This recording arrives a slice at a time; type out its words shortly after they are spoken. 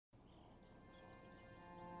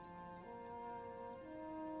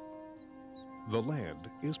The land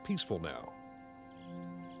is peaceful now.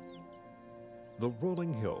 The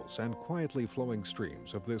rolling hills and quietly flowing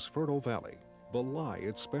streams of this fertile valley belie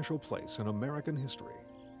its special place in American history,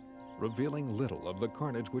 revealing little of the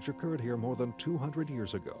carnage which occurred here more than 200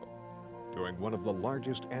 years ago, during one of the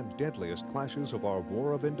largest and deadliest clashes of our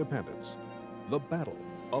War of Independence, the Battle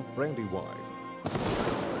of Brandywine.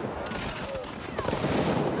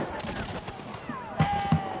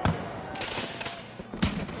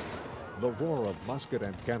 The roar of musket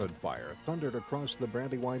and cannon fire thundered across the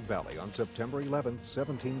Brandywine Valley on September 11,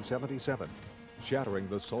 1777, shattering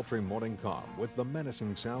the sultry morning calm with the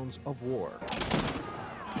menacing sounds of war.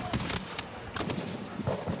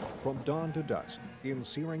 From dawn to dusk, in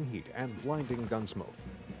searing heat and blinding gunsmoke,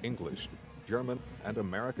 English, German, and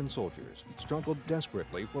American soldiers struggled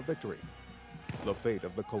desperately for victory. The fate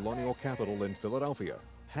of the colonial capital in Philadelphia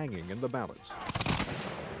hanging in the balance.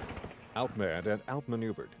 Outmanned and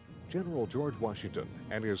outmaneuvered, General George Washington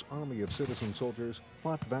and his army of citizen soldiers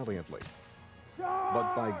fought valiantly.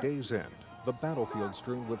 But by day's end, the battlefield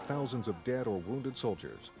strewn with thousands of dead or wounded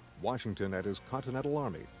soldiers, Washington and his Continental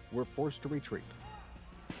Army were forced to retreat.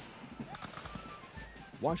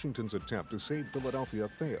 Washington's attempt to save Philadelphia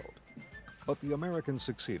failed, but the Americans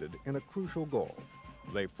succeeded in a crucial goal.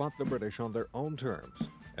 They fought the British on their own terms,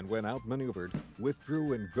 and when outmaneuvered,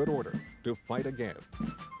 withdrew in good order to fight again.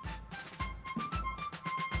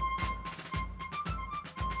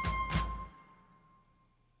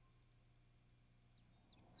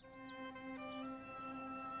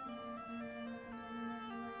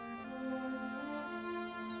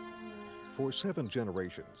 For 7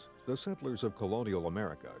 generations, the settlers of colonial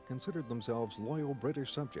America considered themselves loyal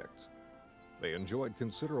British subjects. They enjoyed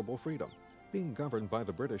considerable freedom, being governed by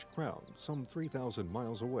the British Crown some 3,000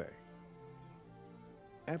 miles away.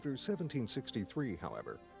 After 1763,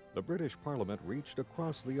 however, the British Parliament reached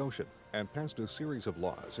across the ocean and passed a series of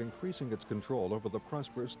laws increasing its control over the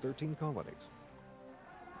prosperous 13 colonies.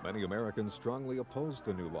 Many Americans strongly opposed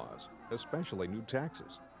the new laws, especially new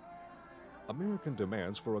taxes. American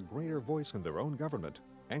demands for a greater voice in their own government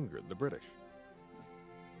angered the British.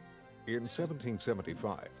 In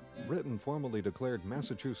 1775, Britain formally declared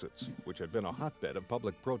Massachusetts, which had been a hotbed of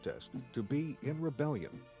public protest, to be in rebellion.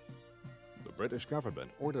 The British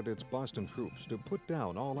government ordered its Boston troops to put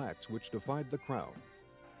down all acts which defied the Crown.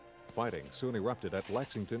 Fighting soon erupted at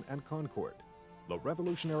Lexington and Concord. The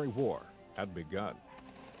Revolutionary War had begun.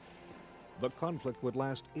 The conflict would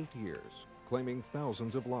last 8 years, claiming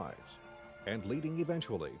thousands of lives, and leading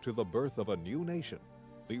eventually to the birth of a new nation,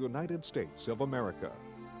 the United States of America.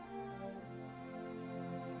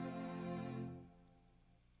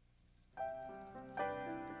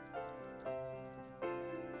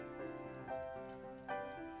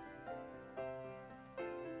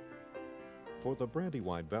 For the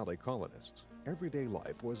Brandywine Valley colonists, everyday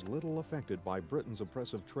life was little affected by Britain's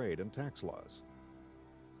oppressive trade and tax laws.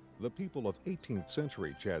 The people of 18th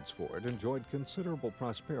century Chadds Ford enjoyed considerable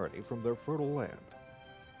prosperity from their fertile land.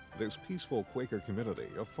 This peaceful Quaker community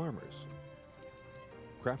of farmers,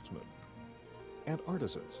 craftsmen, and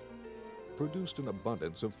artisans produced an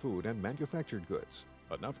abundance of food and manufactured goods,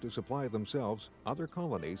 enough to supply themselves, other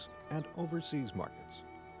colonies, and overseas markets.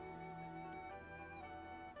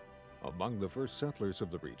 Among the first settlers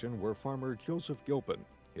of the region were farmer Joseph Gilpin,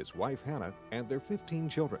 his wife Hannah, and their 15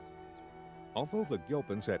 children. Although the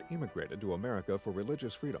Gilpins had immigrated to America for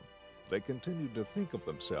religious freedom, they continued to think of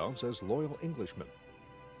themselves as loyal Englishmen.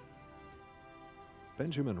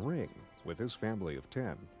 Benjamin Ring, with his family of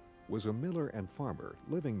 10, was a miller and farmer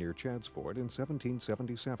living near Chadds Ford in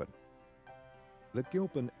 1777. The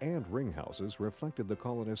Gilpin and Ring houses reflected the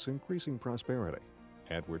colonists' increasing prosperity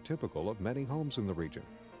and were typical of many homes in the region.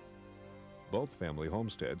 Both family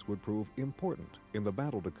homesteads would prove important in the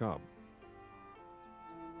battle to come.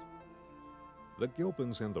 The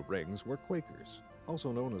Gilpins and the Rings were Quakers,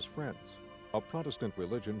 also known as Friends, a Protestant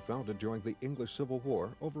religion founded during the English Civil War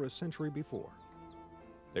over a century before.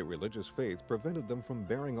 Their religious faith prevented them from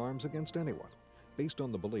bearing arms against anyone, based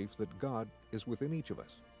on the belief that God is within each of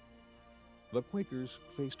us. The Quakers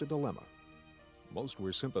faced a dilemma. Most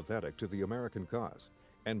were sympathetic to the American cause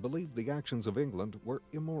and believed the actions of England were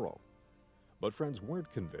immoral. But Friends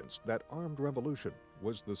weren't convinced that armed revolution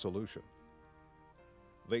was the solution.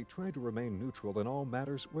 They tried to remain neutral in all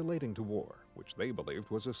matters relating to war, which they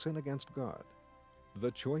believed was a sin against God.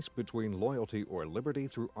 The choice between loyalty or liberty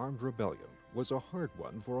through armed rebellion was a hard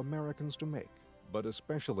one for Americans to make, but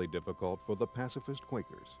especially difficult for the pacifist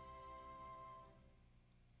Quakers.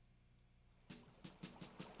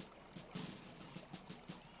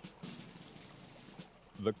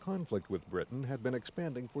 The conflict with Britain had been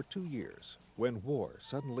expanding for 2 years when war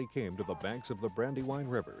suddenly came to the banks of the Brandywine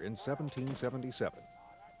River in 1777.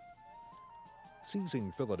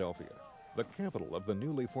 Seizing Philadelphia, the capital of the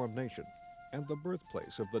newly formed nation and the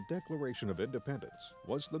birthplace of the Declaration of Independence,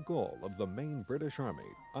 was the goal of the main British Army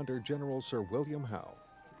under General Sir William Howe.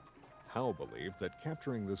 Howe believed that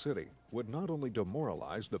capturing the city would not only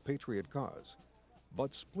demoralize the Patriot cause,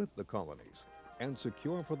 but split the colonies and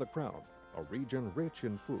secure for the Crown a region rich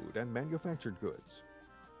in food and manufactured goods.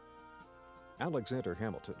 Alexander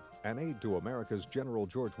Hamilton, an aide to America's General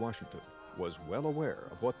George Washington, was well aware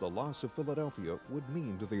of what the loss of Philadelphia would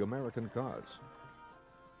mean to the American cause.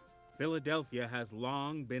 Philadelphia has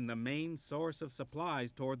long been the main source of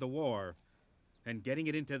supplies toward the war, and getting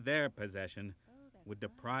it into their possession would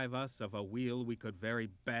deprive us of a wheel we could very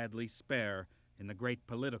badly spare in the great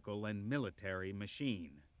political and military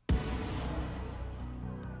machine.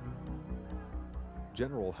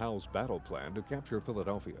 General Howe's battle plan to capture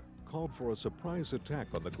Philadelphia called for a surprise attack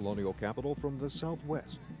on the colonial capital from the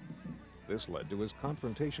southwest. This led to his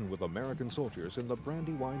confrontation with American soldiers in the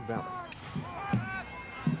Brandywine Valley.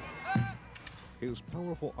 His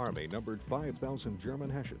powerful army numbered 5,000 German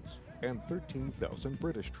Hessians and 13,000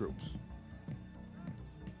 British troops.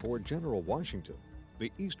 For General Washington,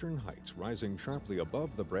 the eastern heights rising sharply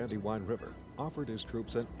above the Brandywine River offered his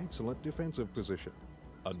troops an excellent defensive position,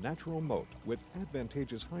 a natural moat with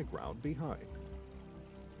advantageous high ground behind.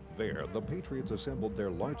 There, the Patriots assembled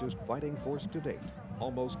their largest fighting force to date,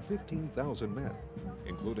 almost 15,000 men,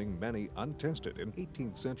 including many untested in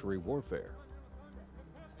 18th century warfare.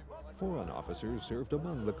 Foreign officers served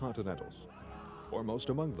among the Continentals. Foremost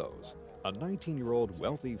among those, a 19-year-old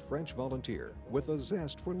wealthy French volunteer with a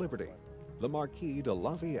zest for liberty, the Marquis de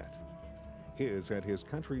Lafayette. His and his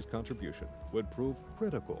country's contribution would prove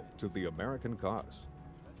critical to the American cause.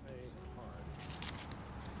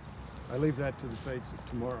 I leave that to the fates of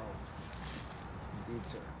tomorrow. Indeed,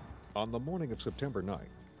 sir. On the morning of September 9th,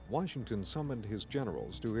 Washington summoned his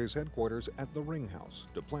generals to his headquarters at the Ring House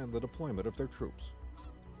to plan the deployment of their troops.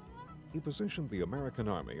 He positioned the American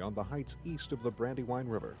army on the heights east of the Brandywine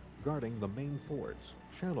River, guarding the main fords,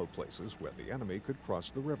 shallow places where the enemy could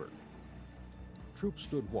cross the river. Troops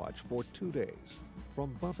stood watch for 2 days,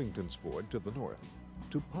 from Buffington's Ford to the north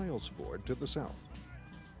to Pyle's Ford to the south.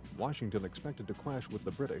 Washington expected to clash with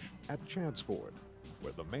the British at Chad's Ford,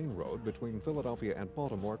 where the main road between Philadelphia and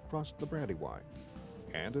Baltimore crossed the Brandywine,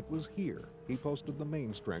 and it was here he posted the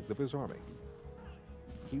main strength of his army.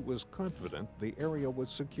 He was confident the area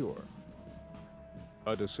was secure,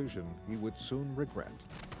 a decision he would soon regret.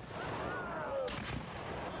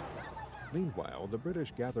 Meanwhile, the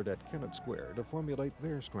British gathered at Kennett Square to formulate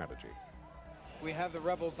their strategy. We have the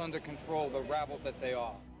rebels under control, the rabble that they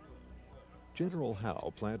are. General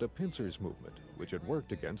Howe planned a pincers movement, which had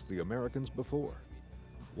worked against the Americans before.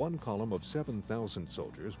 One column of 7,000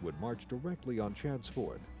 soldiers would march directly on Chad's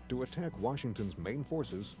Ford to attack Washington's main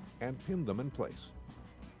forces and pin them in place.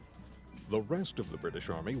 The rest of the British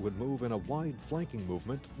Army would move in a wide flanking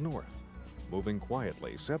movement north, moving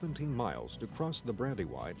quietly 17 miles to cross the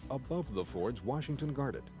Brandywine above the fords Washington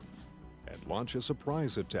guarded, and launch a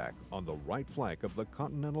surprise attack on the right flank of the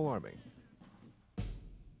Continental Army.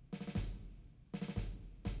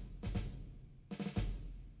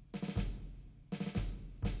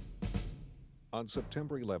 On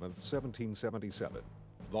September 11, 1777,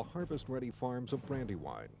 the harvest-ready farms of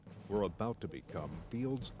Brandywine were about to become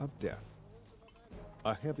fields of death.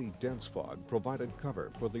 A heavy, dense fog provided cover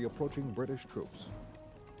for the approaching British troops.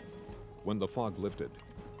 When the fog lifted,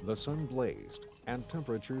 the sun blazed and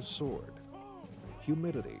temperatures soared.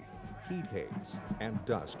 Humidity, heat haze, and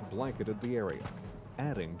dust blanketed the area,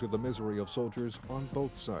 adding to the misery of soldiers on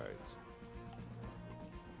both sides.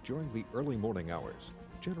 During the early morning hours,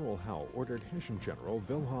 General Howe ordered Hessian General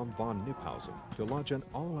Wilhelm von Knyphausen to launch an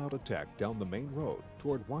all-out attack down the main road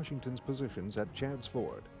toward Washington's positions at Chad's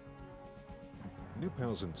Ford.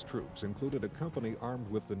 Knyphausen's troops included a company armed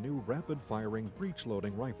with the new rapid-firing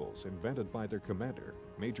breech-loading rifles invented by their commander,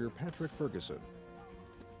 Major Patrick Ferguson.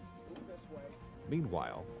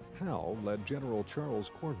 Meanwhile, Howe led General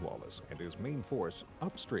Charles Cornwallis and his main force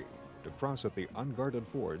upstream to cross at the unguarded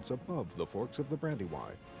fords above the forks of the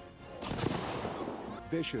Brandywine.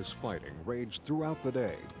 Vicious fighting raged throughout the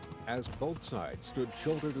day as both sides stood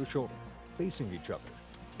shoulder to shoulder, facing each other,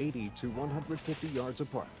 80 to 150 yards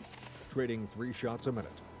apart, trading 3 shots a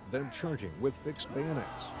minute, then charging with fixed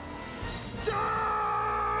bayonets.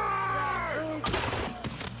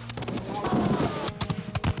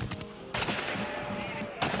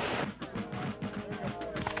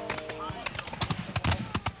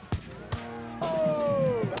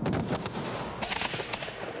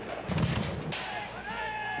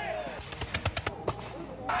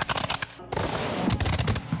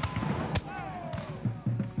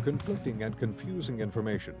 Conflicting and confusing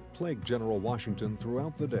information plagued General Washington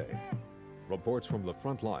throughout the day. Reports from the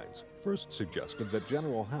front lines first suggested that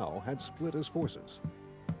General Howe had split his forces.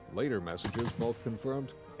 Later messages both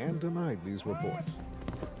confirmed and denied these reports.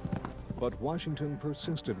 But Washington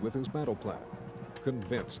persisted with his battle plan,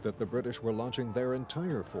 convinced that the British were launching their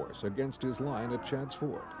entire force against his line at Chadds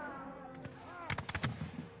Ford.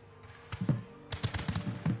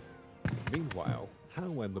 Meanwhile,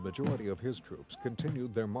 Howe and the majority of his troops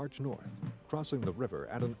continued their march north, crossing the river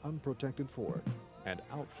at an unprotected ford and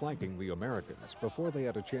outflanking the Americans before they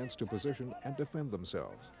had a chance to position and defend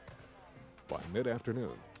themselves. By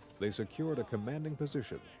mid-afternoon, they secured a commanding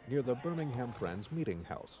position near the Birmingham Friends meeting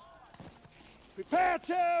house. Prepare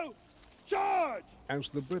to charge! As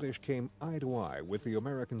the British came eye to eye with the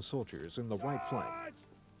American soldiers in the right flank,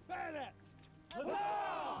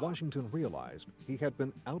 Washington realized he had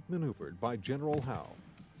been outmaneuvered by General Howe.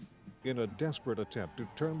 In a desperate attempt to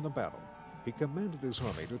turn the battle, he commanded his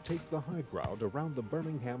army to take the high ground around the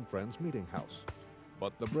Birmingham Friends meeting house.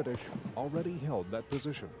 But the British already held that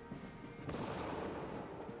position.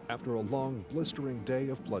 After a long, blistering day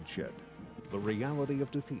of bloodshed, the reality of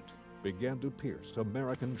defeat began to pierce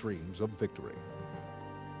American dreams of victory.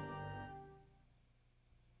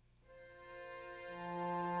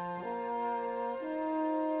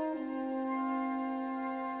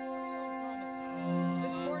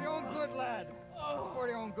 It's for your own good, lad. It's for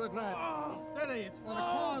your own good, lad. Steady, it's for the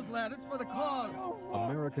cause, lad. It's for the cause.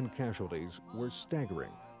 American casualties were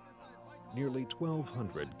staggering. Nearly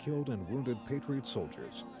 1,200 killed and wounded Patriot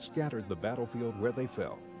soldiers scattered the battlefield where they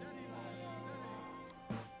fell.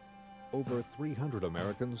 Over 300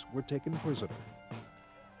 Americans were taken prisoner.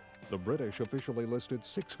 The British officially listed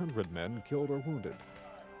 600 men killed or wounded,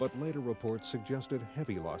 but later reports suggested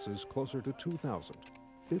heavy losses closer to 2,000,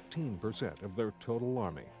 15% of their total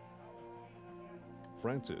army.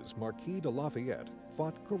 France's Marquis de Lafayette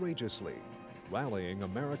fought courageously, rallying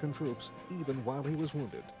American troops even while he was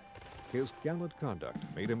wounded. His gallant conduct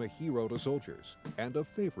made him a hero to soldiers and a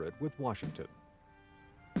favorite with Washington.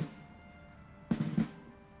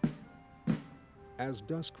 As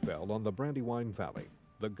dusk fell on the Brandywine Valley,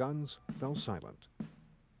 the guns fell silent.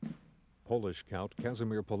 Polish Count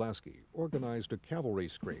Casimir Pulaski organized a cavalry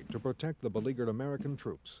screen to protect the beleaguered American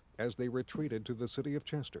troops as they retreated to the city of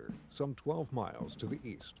Chester, some 12 miles to the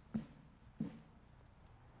east.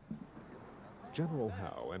 General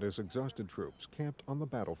Howe and his exhausted troops camped on the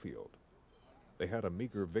battlefield. They had a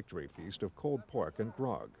meager victory feast of cold pork and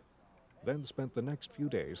grog, then spent the next few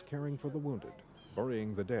days caring for the wounded,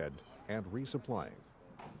 burying the dead, and resupplying.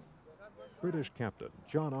 British Captain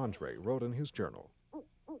John Andre wrote in his journal,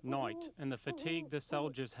 "Night and the fatigue the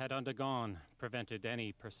soldiers had undergone prevented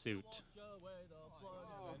any pursuit.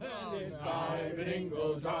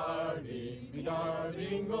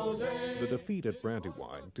 The defeat at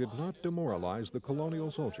Brandywine did not demoralize the colonial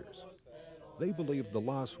soldiers. They believed the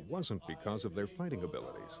loss wasn't because of their fighting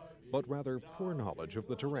abilities, but rather poor knowledge of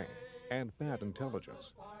the terrain and bad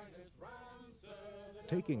intelligence.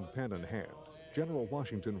 Taking pen in hand, General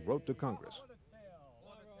Washington wrote to Congress,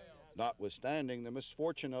 "Notwithstanding the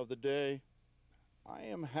misfortune of the day, I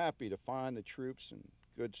am happy to find the troops in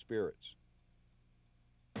good spirits."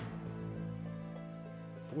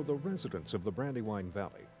 For the residents of the Brandywine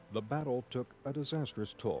Valley, the battle took a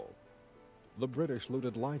disastrous toll. The British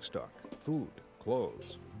looted livestock, food,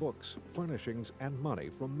 clothes, books, furnishings, and money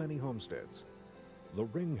from many homesteads. The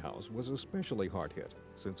Ring House was especially hard hit,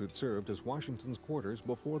 since it served as Washington's quarters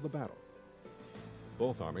before the battle.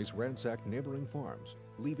 Both armies ransacked neighboring farms,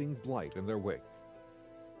 leaving blight in their wake.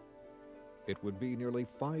 It would be nearly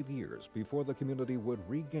 5 years before the community would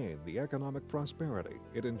regain the economic prosperity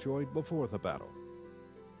it enjoyed before the battle.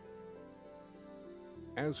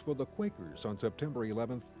 As for the Quakers on September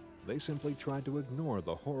 11th, they simply tried to ignore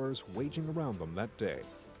the horrors waging around them that day.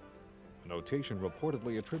 A notation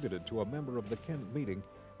reportedly attributed to a member of the Kent meeting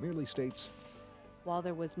merely states, "While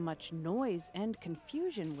there was much noise and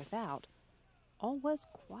confusion without, all was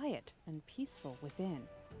quiet and peaceful within."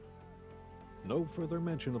 No further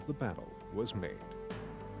mention of the battle was made.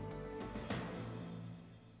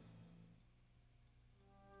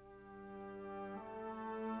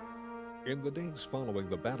 In the days following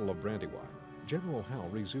the Battle of Brandywine, General Howe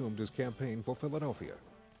resumed his campaign for Philadelphia.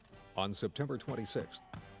 On September 26th,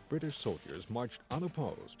 British soldiers marched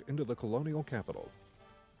unopposed into the colonial capital.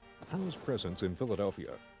 Howe's presence in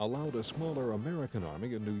Philadelphia allowed a smaller American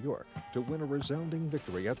army in New York to win a resounding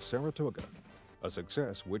victory at Saratoga, a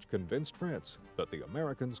success which convinced France that the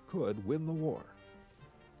Americans could win the war.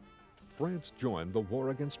 France joined the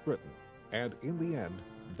war against Britain, and in the end,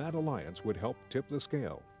 that alliance would help tip the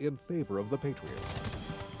scale in favor of the Patriots.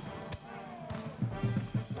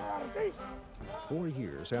 4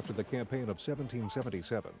 years after the campaign of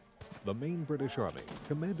 1777, the main British Army,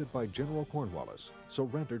 commanded by General Cornwallis,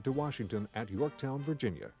 surrendered to Washington at Yorktown,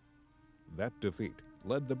 Virginia. That defeat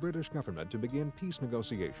led the British government to begin peace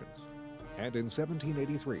negotiations. And in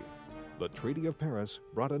 1783, the Treaty of Paris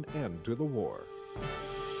brought an end to the war.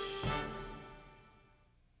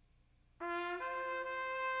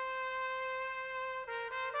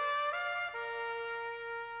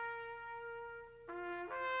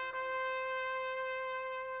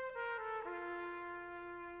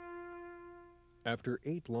 After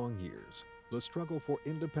 8 long years, the struggle for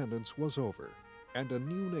independence was over, and a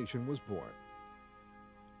new nation was born.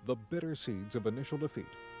 The bitter seeds of initial defeat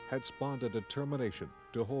had spawned a determination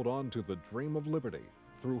to hold on to the dream of liberty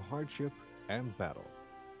through hardship and battle.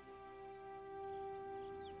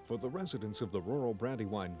 For the residents of the rural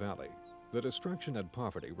Brandywine Valley, the destruction and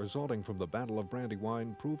poverty resulting from the Battle of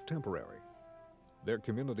Brandywine proved temporary. Their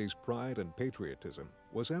community's pride and patriotism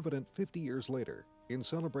was evident 50 years later in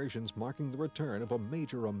celebrations marking the return of a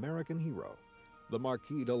major American hero, the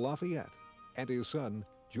Marquis de Lafayette, and his son,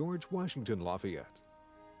 George Washington Lafayette.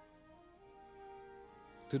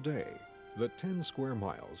 Today, the 10 square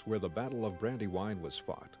miles where the Battle of Brandywine was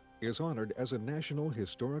fought is honored as a National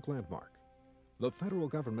Historic Landmark, the federal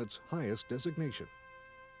government's highest designation.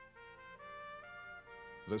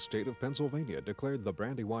 The state of Pennsylvania declared the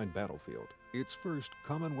Brandywine battlefield its first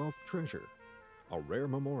Commonwealth treasure, a rare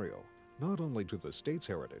memorial not only to the state's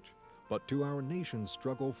heritage, but to our nation's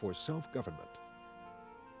struggle for self-government.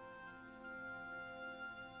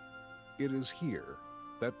 It is here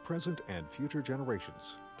that present and future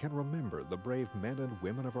generations can remember the brave men and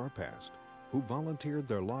women of our past who volunteered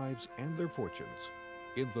their lives and their fortunes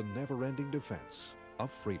in the never-ending defense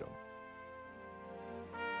of freedom.